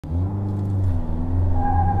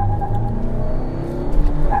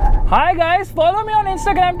Hi guys, follow me on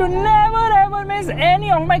Instagram to never ever miss any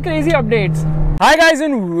of my crazy updates. Hi guys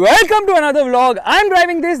and welcome to another vlog. I'm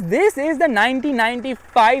driving this. This is the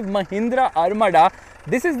 1995 Mahindra Armada.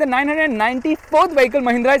 This is the 994th vehicle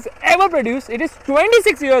Mahindra has ever produced. It is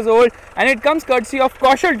 26 years old and it comes courtesy of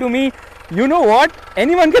Kaushal to me. You know what?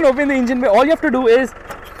 Anyone can open the engine bay. All you have to do is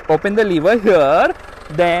open the lever here,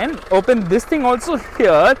 then open this thing also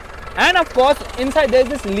here, and of course inside there's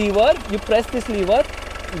this lever. You press this lever.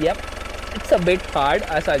 Yep, it's a bit hard,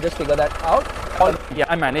 as I just figure that out. Oh, yeah,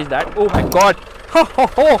 I managed that. Oh my god,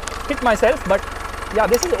 hit myself. But yeah,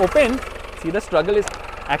 this is open. See, the struggle is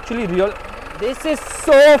actually real. This is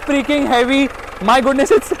so freaking heavy. My goodness,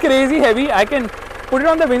 it's crazy heavy. I can put it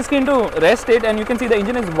on the windscreen to rest it, and you can see the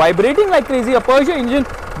engine is vibrating like crazy. A Peugeot engine.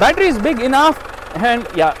 Battery is big enough, and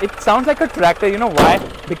yeah, it sounds like a tractor. You know why?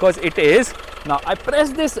 Because it is. Now I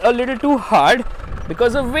pressed this a little too hard,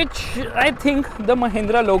 because of which I think the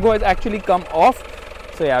Mahindra logo has actually come off.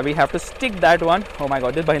 So yeah, we have to stick that one. Oh my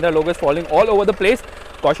god, this Mahindra logo is falling all over the place.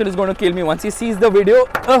 Kaushal is going to kill me once he sees the video.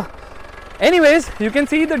 Anyways, you can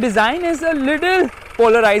see the design is a little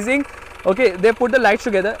polarizing. Okay, they put the lights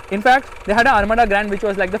together. In fact, they had an Armada Grand, which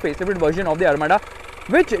was like the facelifted version of the Armada,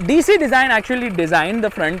 which DC Design actually designed the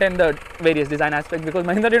front and the various design aspects, because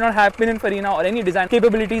Mahindra did not have Pininfarina or any design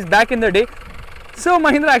capabilities back in the day. So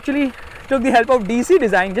Mahindra actually took the help of DC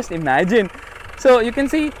Design. Just imagine. So you can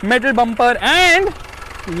see metal bumper, and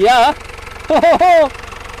yeah,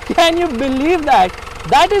 can you believe that?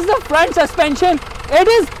 That is the front suspension. It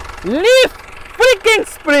is leaf freaking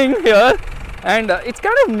spring here, and it's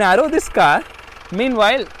kind of narrow, this car.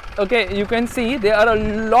 Meanwhile, okay, you can see there are a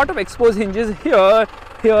lot of exposed hinges here,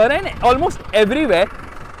 and almost everywhere.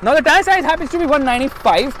 Now the tire size happens to be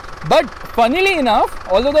 195, but funnily enough,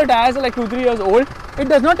 although the tires are like 2-3 years old, it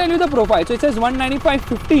does not tell you the profile. So it says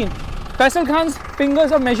 195/15. Faisal Khan's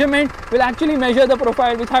fingers of measurement will actually measure the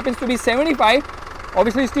profile, which happens to be 75.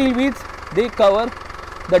 Obviously steel wheels, they cover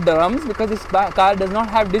the drums, because this car does not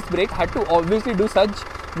have disc brake. Had to obviously do such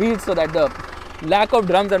wheels so that the lack of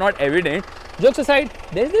drums are not evident. Jokes aside,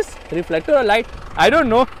 there's this reflector or light. I don't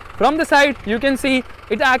know. From the side, you can see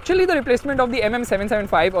it's actually the replacement of the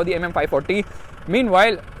MM775 or the MM540.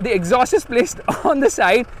 Meanwhile, the exhaust is placed on the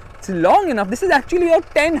side. It's long enough. This is actually a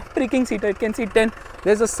 10 freaking seater. It can seat 10.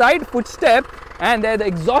 There's a side footstep, and there the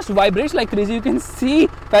exhaust vibrates like crazy. You can see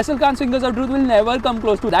Faisal Khan's fingers of truth will never come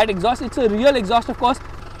close to that exhaust. It's a real exhaust, of course.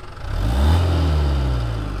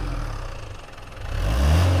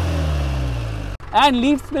 And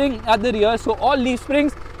leaf spring at the rear. So all leaf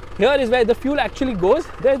springs. Here is where the fuel actually goes.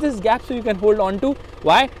 There's this gap so you can hold on to.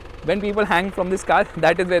 Why? When people hang from this car,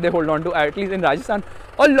 that is where they hold on to. At least in Rajasthan,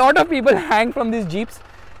 a lot of people hang from these jeeps.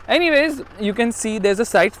 Anyways, you can see there's a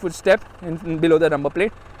side footstep below the number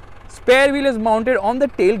plate. Spare wheel is mounted on the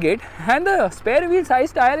tailgate, and the spare wheel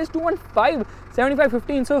size tire is 215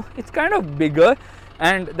 75/15. So it's kind of bigger,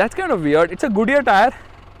 and that's kind of weird. It's a Goodyear tire.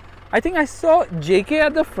 I think I saw JK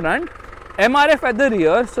at the front, MRF at the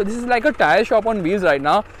rear. So this is like a tire shop on wheels right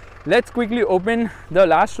now. Let's quickly open the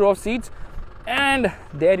last row of seats, and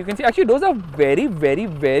there you can see actually those are very, very,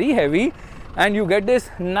 very heavy, and you get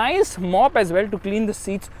this nice mop as well to clean the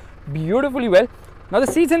seats beautifully well. Now the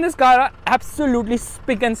seats in this car are absolutely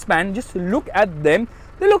spick and span. Just look at them.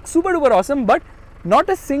 They look super duper awesome, but not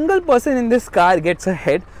a single person in this car gets a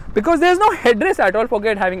head, because there's no headrest at all.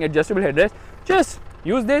 Forget having adjustable headrest. Just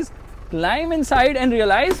use this, climb inside, and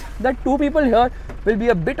realize that two people here will be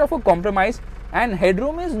a bit of a compromise, and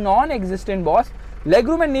headroom is non-existent, boss.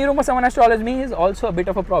 Legroom and kneeroom for someone as tall as me is also a bit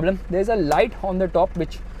of a problem. There's a light on the top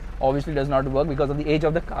which obviously does not work because of the age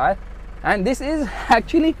of the car, and this is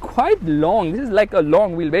actually quite long. This is like a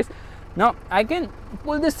long wheelbase. Now I can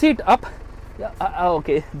pull this seat up.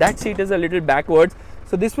 Okay, that seat is a little backwards,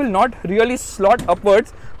 so this will not really slot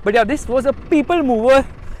upwards, but yeah, this was a people mover.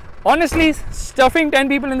 Honestly, stuffing 10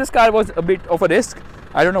 people in this car was a bit of a risk.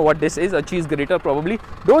 I don't know what this is, a cheese grater probably.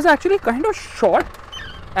 Doors actually kind of short,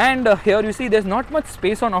 and here you see there's not much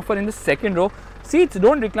space on offer in the second row. Seats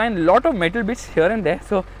don't recline, a lot of metal bits here and there,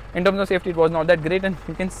 so in terms of safety it was not that great. And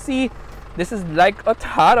you can see this is like a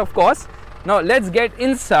Thar, of course. Now let's get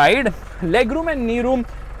inside. Legroom and knee room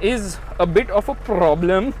is a bit of a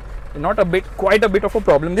problem. Not a bit, quite a bit of a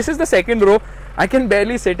problem. This is the second row. I can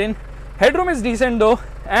barely sit in. Headroom is decent though,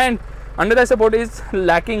 and under the support is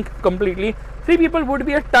lacking completely. 3 people would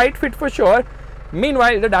be a tight fit for sure.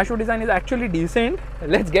 Meanwhile, the dashboard design is actually decent.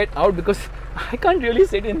 Let's get out, because I can't really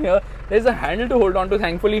sit in here. There's a handle to hold on to,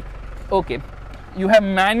 thankfully. Okay, you have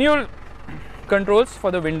manual controls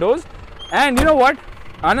for the windows, and you know what?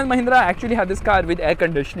 Anand Mahindra actually had this car with air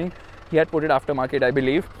conditioning. He had put it aftermarket, I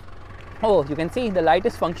believe. Oh, you can see the light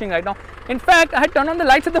is functioning right now. In fact, I had turned on the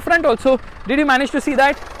lights at the front also. Did you manage to see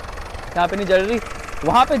that? यहाँ पे नहीं जल रही,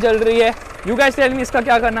 वहाँ पे जल रही है. You guys tell me इसका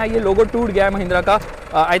क्या करना है. ये logo टूट गया है महिंद्रा का.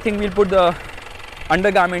 I think we'll put the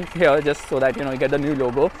undergarment here just so that you get the new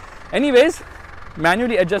logo. Anyways,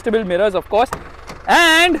 manually adjustable mirrors of course,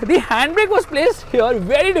 and the handbrake was placed here.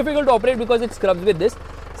 Very difficult to operate because it scrubs with this.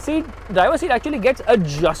 Seat, driver seat actually gets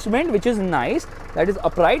adjustment, which is nice. That is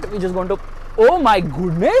upright, which is going to, oh my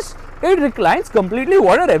goodness, it reclines completely.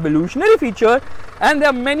 What a revolutionary feature. And there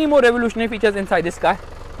are many more revolutionary features inside this car.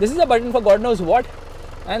 This is a button for God knows what,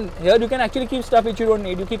 and here you can actually keep stuff which you don't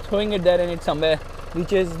need. You keep throwing it there and it somewhere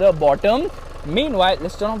reaches the bottom. Meanwhile,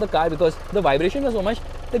 let's turn off the car because the vibrations are so much.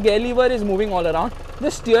 The gear lever is moving all around. The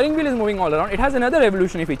steering wheel is moving all around. It has another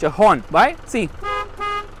revolutionary feature, horn. Why? See,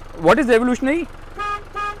 what is revolutionary?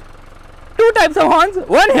 Two types of horns,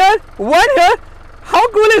 one here, one here. How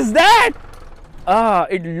cool is that?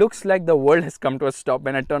 It looks like the world has come to a stop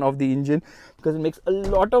when I turn off the engine because it makes a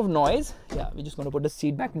lot of noise. Yeah, we're just going to put the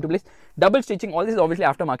seat back into place. Double stitching, all this is obviously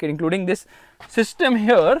aftermarket, including this system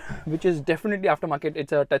here, which is definitely aftermarket.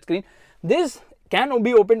 It's a touchscreen. This can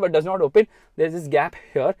be opened but does not open. There's this gap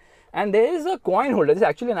here, and there is a coin holder. This is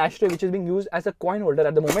actually an ashtray which is being used as a coin holder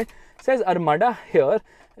at the moment. It says Armada here,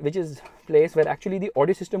 which is place where actually the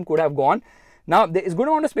audio system could have gone. Now there is good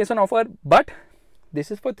amount of space on offer, but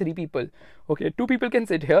this is for 3 people. Okay, 2 people can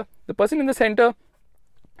sit here. The person in the center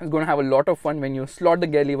is going to have a lot of fun when you slot the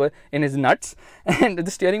gear lever in his nuts. And the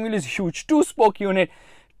steering wheel is huge, 2-spoke unit.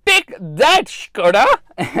 Take that, Skoda!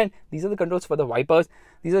 And these are the controls for the wipers.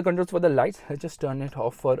 These are the controls for the lights. Let's just turn it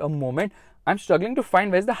off for a moment. I'm struggling to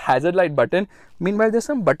find where's the hazard light button. Meanwhile, there's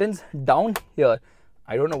some buttons down here.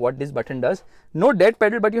 I don't know what this button does. No dead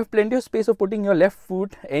pedal, but you have plenty of space of putting your left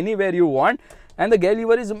foot anywhere you want. And the gear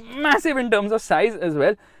lever is massive in terms of size as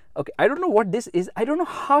well. Okay, I don't know what this is. I don't know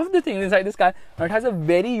half the things inside this car. Now it has a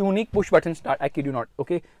very unique push button start. I kid you not.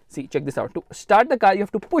 Okay, see, check this out. To start the car, you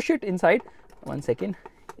have to push it inside. 1 second.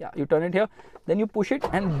 Yeah, you turn it here. Then you push it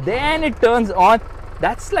and then it turns on.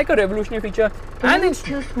 That's like a revolutionary feature. And it's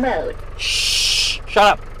Bluetooth mode. Shh, shut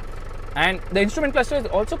up. And the instrument cluster is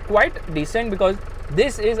also quite decent because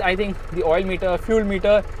this is, I think, the oil meter, fuel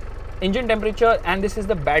meter, engine temperature, and this is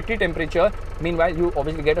the battery temperature. Meanwhile, you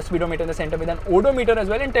obviously get a speedometer in the center with an odometer as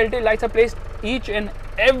well, and telltale lights are placed each and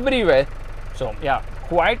everywhere. So yeah,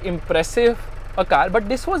 quite impressive a car. But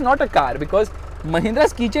this was not a car because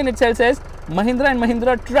Mahindra's keychain itself says Mahindra and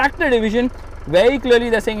Mahindra Tractor Division. Very clearly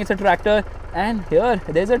they're saying it's a tractor, and here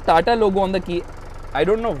there's a Tata logo on the key. I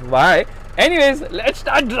don't know why. Anyways, let's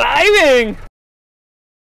start driving.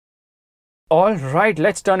 All right,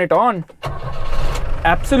 let's turn it on.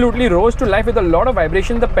 Absolutely rose to life with a lot of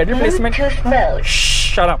vibration. The pedal placement,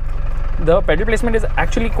 shut up. The pedal placement is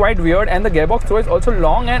actually quite weird, and the gearbox throw is also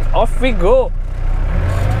long, and off we go.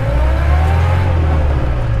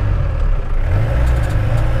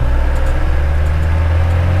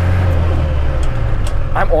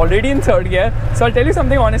 I'm already in 3rd gear, so I'll tell you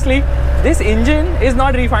something honestly, this engine is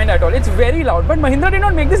not refined at all. It's very loud, but Mahindra did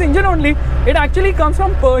not make this engine only. It actually comes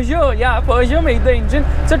from Peugeot. Yeah, Peugeot made the engine.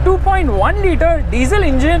 It's a 2.1 liter diesel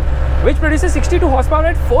engine which produces 62 horsepower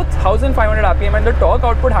at 4,500 RPM, and the torque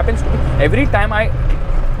output happens to be every time I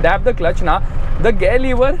dab the clutch now, the gear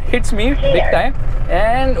lever hits me big time.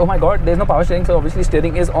 And oh my god, there's no power steering, so obviously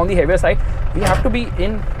steering is on the heavier side. We have to be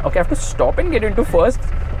in, okay, I have to stop and get into first.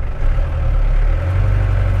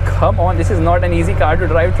 Come on, this is not an easy car to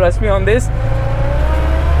drive, trust me on this.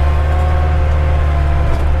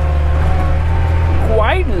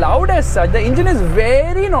 Quite loud as such. The engine is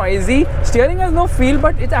very noisy. Steering has no feel,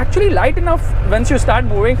 but it's actually light enough once you start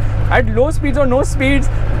moving. At low speeds or no speeds,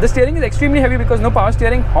 the steering is extremely heavy because no power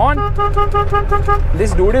steering. Horn.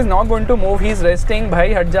 This dude is not going to move. He's resting.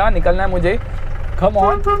 Bhai, hat ja, nikalna hai mujhe. Come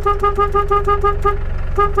on.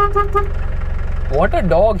 What a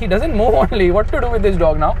dog. He doesn't move only. What to do with this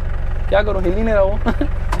dog now? Kya karo? Hill hi nahi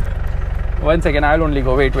raha. 1 second. I'll only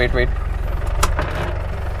go. Wait.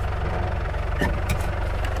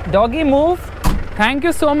 Doggy, move. Thank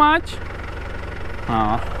you so much.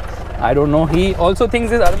 I don't know. He also thinks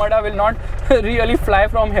this Armada will not really fly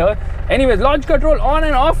from here. Anyways, launch control on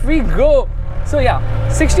and off we go. So yeah,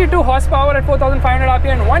 62 horsepower at 4,500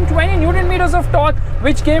 RPM and 120 Newton meters of torque,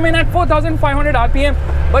 which came in at 4,500 RPM.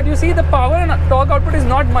 But you see the power and torque output is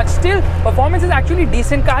not much. Still, performance is actually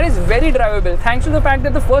decent. Car is very drivable thanks to the fact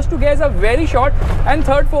that the first 2 gears are very short and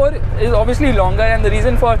third 4 is obviously longer. And the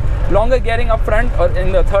reason for longer gearing up front or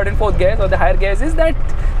in the 3rd and 4th gears or the higher gears is that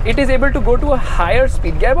it is able to go to a higher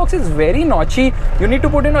speed. Gearbox is very notchy. You need to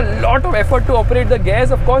put in a lot of effort to operate the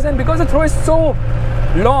gears, of course, and because the throw is so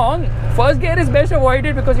long, first gear is best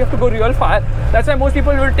avoided because you have to go real far. That's why most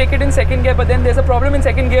people will take it in second gear, but then there's a problem in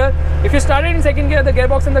second gear. If you start it in second gear, the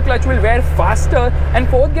gearbox and the clutch will wear faster, and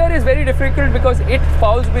fourth gear is very difficult because it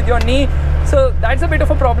fouls with your knee. So that's a bit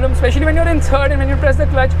of a problem, especially when you're in third and when you press the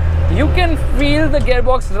clutch, you can feel the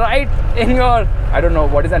gearbox right in your, I don't know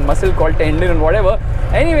what is that muscle called, tendon or whatever.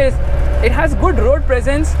 Anyways, it has good road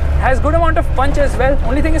presence, has good amount of punch as well.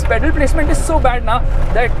 Only thing is pedal placement is so bad now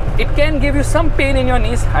that it can give you some pain in your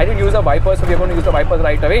knees. I didn't use the wipers, so we're going to use the wipers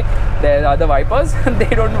right away. There are the wipers, they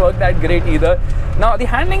don't work that great either. Now the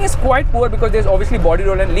handling is quite poor because there's obviously body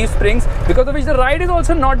roll and leaf springs, because of which the ride is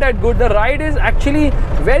also not that good. The ride is actually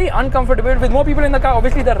very uncomfortable. With more people in the car,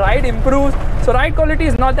 obviously the ride improves, so ride quality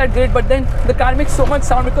is not that great, but then the car makes so much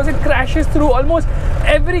sound because it crashes through almost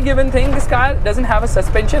every given thing. This car doesn't have a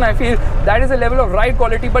suspension. I feel that is a level of ride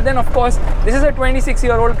quality, but then of course this is a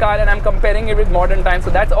 26-year-old car and I'm comparing it with modern times,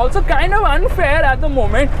 so that's also kind of unfair at the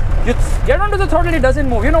moment. You get onto the throttle, it doesn't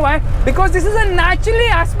move. You know why? Because this is a naturally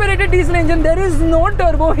aspirated diesel engine. There is no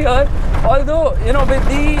turbo here, although you know with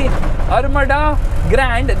the Armada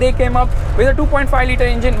Grand they came up with a 2.5 litre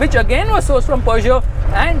engine, which again was sourced from Peugeot,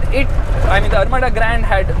 and the Armada Grand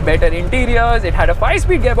had better interiors, it had a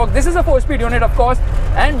 5-speed gearbox. This is a 4-speed unit of course,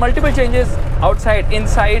 and multiple changes outside,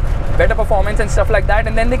 inside, better performance and stuff like that.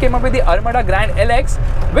 And then they came up with the Armada Grand LX,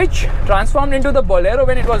 which transformed into the Bolero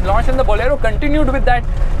when it was launched, and the Bolero continued with that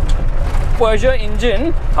Peugeot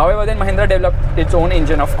engine. However, then Mahindra developed its own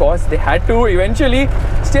engine, of course. They had to eventually.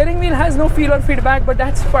 Steering wheel has no feel or feedback, but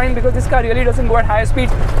that's fine because this car really doesn't go at higher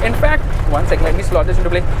speeds. In fact, one second, let me slot this into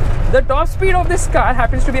place. The top speed of this car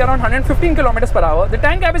happens to be around 115 kilometers per hour. The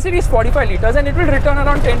tank capacity is 45 liters and it will return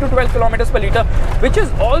around 10 to 12 kilometers per liter, which is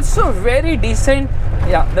also very decent.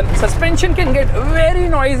 Yeah, the suspension can get very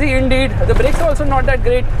noisy indeed. The brakes are also not that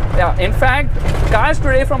great. Yeah, in fact, cars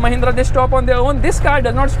today from Mahindra, they stop on their own. This car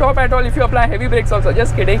does not stop at all if you apply heavy brakes also.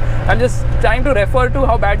 Just kidding. I'm just trying to refer to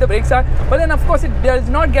how bad the brakes are. But then of course it does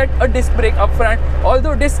not get a disc brake up front,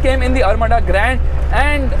 although disc came in the Armada Grand.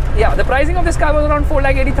 And yeah, the pricing of this car was around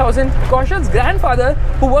 4,80,000. Kaushal's grandfather,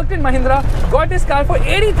 who worked in Mahindra, got this car for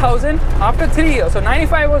 80,000 after 3 years. So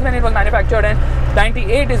 95 was when it was manufactured and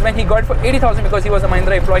 98 is when he got it for 80,000 because he was a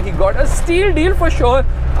Mahindra employee. He got a steal deal for sure.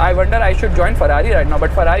 I wonder I should join Ferrari right now,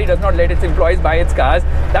 but Ferrari does not let its employees buy its cars.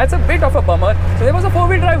 That's a bit of a bummer. So there was a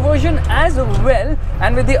 4-wheel drive version as well,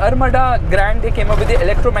 and with the Armada Grand they came up with the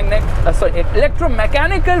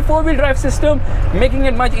electromechanical 4-wheel drive system, making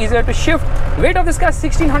it much easier to shift. Weight of this car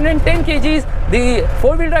 1610 kgs. The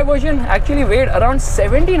 4-wheel drive version actually weighed around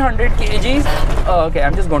 1700 kgs. Okay,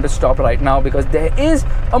 I'm just going to stop right now because there is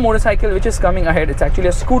a motorcycle which is coming ahead. It's actually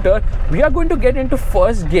a scooter. We are going to get into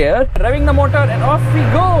first gear, revving the motor, and off we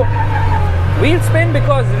go. Wheel spin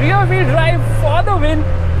because rear wheel drive for the win.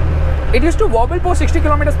 It used to wobble for 60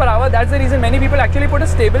 kilometers per hour. That's the reason many people actually put a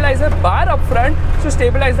stabilizer bar up front to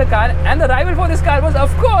stabilize the car. And the rival for this car was,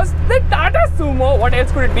 of course, the Tata Sumo. What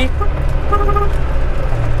else could it be?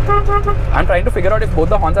 I'm trying to figure out if both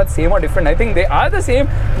the horns are the same or different. I think they are the same,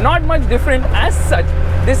 not much different as such.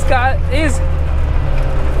 This car is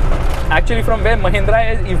actually from where Mahindra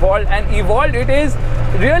has evolved, and evolved it is,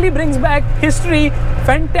 really brings back history,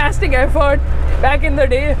 fantastic effort. Back in the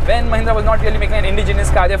day when Mahindra was not really making an indigenous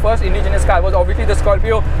car, their first indigenous car was obviously the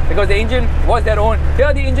Scorpio because the engine was their own.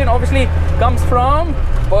 Here the engine obviously comes from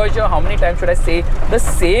Peugeot. How many times should I say the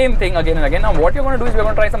same thing again and again? Now what we're going to do is we're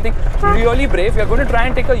going to try something really brave. We're going to try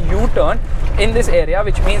and take a U-turn in this area,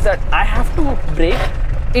 which means that I have to brake.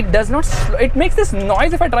 It does not, it makes this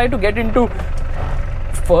noise if I try to get into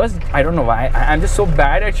first. I don't know why. I'm just so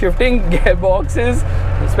bad at shifting gearboxes,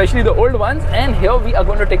 especially the old ones. And here we are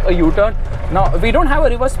going to take a U-turn. Now we don't have a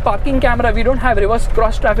reverse parking camera, we don't have reverse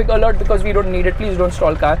cross traffic alert because we don't need it. Please don't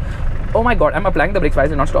stall car. Oh my god, I'm applying the brakes. Why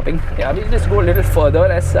is it not stopping? Yeah, we'll just go a little further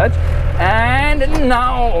as such. And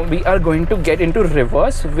now we are going to get into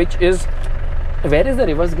reverse, which is, where is the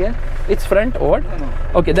reverse gear? It's front or what?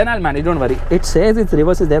 Okay, then I'll manage, don't worry. It says its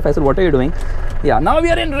reverse is there. Faisal, what are you doing? Yeah, now we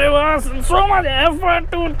are in reverse. So much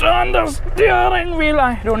effort to turn the steering wheel.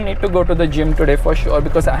 I don't need to go to the gym today for sure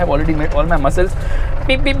because I have already made all my muscles.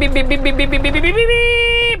 Beep, beep, beep, beep, beep, beep, beep, beep, beep, beep, beep, beep.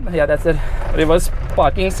 Yeah, that's the reverse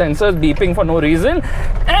parking sensors beeping for no reason.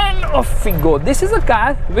 And off we go. This is a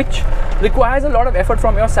car which requires a lot of effort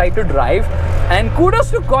from your side to drive. And kudos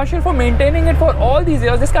to Kaushal for maintaining it for all these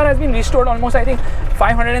years. This car has been restored almost, I think,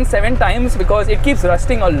 507 times because it keeps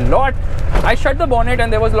rusting a lot. I shut the bonnet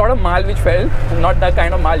and there was a lot of mal which fell. Not that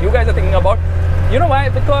kind of mal you guys are thinking about. You know why?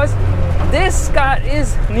 Because this car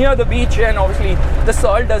is near the beach and obviously the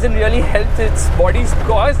salt doesn't really help its body's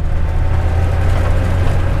cause.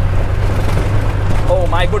 Oh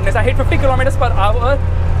my goodness, I hit 50 kilometers per hour.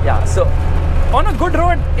 Yeah, so on a good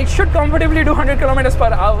road, it should comfortably do 100 kilometers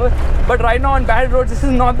per hour. But right now on bad roads, this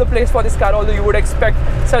is not the place for this car, although you would expect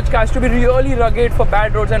such cars to be really rugged for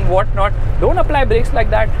bad roads and whatnot. Don't apply brakes like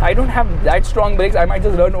that. I don't have that strong brakes. I might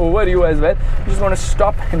just run over you as well. You're just going to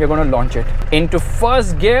stop and we're going to launch it. Into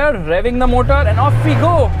first gear, revving the motor, and off we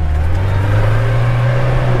go.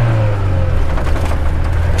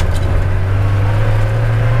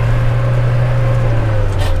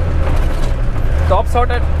 Tops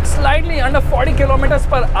out at slightly under 40 kilometers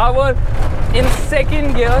per hour in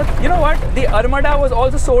second gear. You know what? The Armada was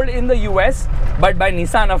also sold in the US, but by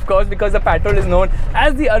Nissan, of course, because the Patrol is known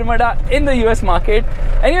as the Armada in the US market.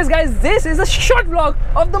 Anyways, guys, this is a short vlog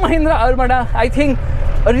of the Mahindra Armada. I think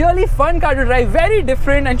a really fun car to drive, very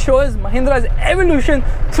different, and shows Mahindra's evolution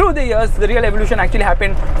through the years. The real evolution actually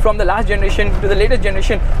happened from the last generation to the latest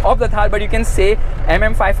generation of the Thar, but you can say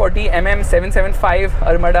MM540, MM775,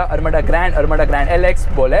 Armada, Armada Grand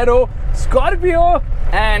LX, Bolero, Scorpio,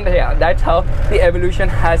 and yeah, that's how the evolution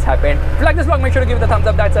has happened. If you like this vlog, make sure to give it a thumbs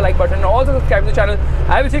up, that's a like button, and also subscribe to the channel.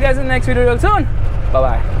 I will see you guys in the next video real soon.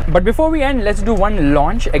 Bye-bye. But before we end, let's do one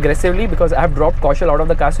launch aggressively, because I have dropped Kaushal out of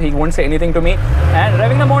the car so he won't say anything to me. And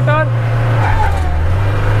revving the motor.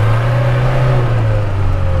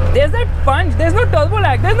 There's that punch. There's no turbo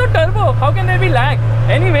lag. There's no turbo. How can there be lag?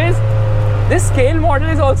 Anyways, this scale model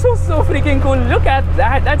is also so freaking cool. Look at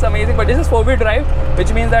that. That's amazing. But this is 4-wheel drive,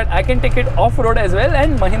 which means that I can take it off-road as well.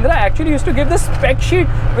 And Mahindra actually used to give the spec sheet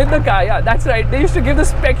with the car. Yeah, that's right. They used to give the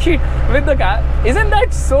spec sheet with the car. Isn't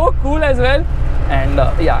that so cool as well? And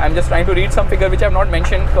yeah, I'm just trying to read some figure which I have not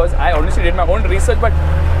mentioned because I honestly did my own research, but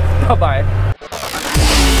bye-bye.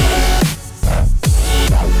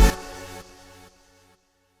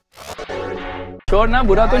 Sure ना,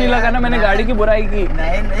 बुरा तो नहीं लगा ना मैंने गाड़ी की बुराई की?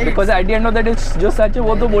 नहीं। Because at the end of the day, जो सच है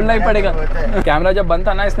वो तो बोलना ही पड़ेगा। कैमरा जब बंद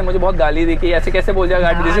था ना, इसने मुझे बहुत गाली दी कि ऐसे कैसे बोल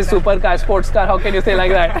जाएगा गाड़ी, this is super car, sports car, how can you से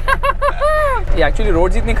लाइक दैट? ये एक्चुअली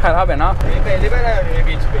रोड्स इतनी खराब है ना। पहली बार आया हूँ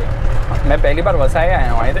बीच पे। मैं पहली बार वसाया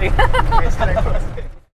आया हूँ।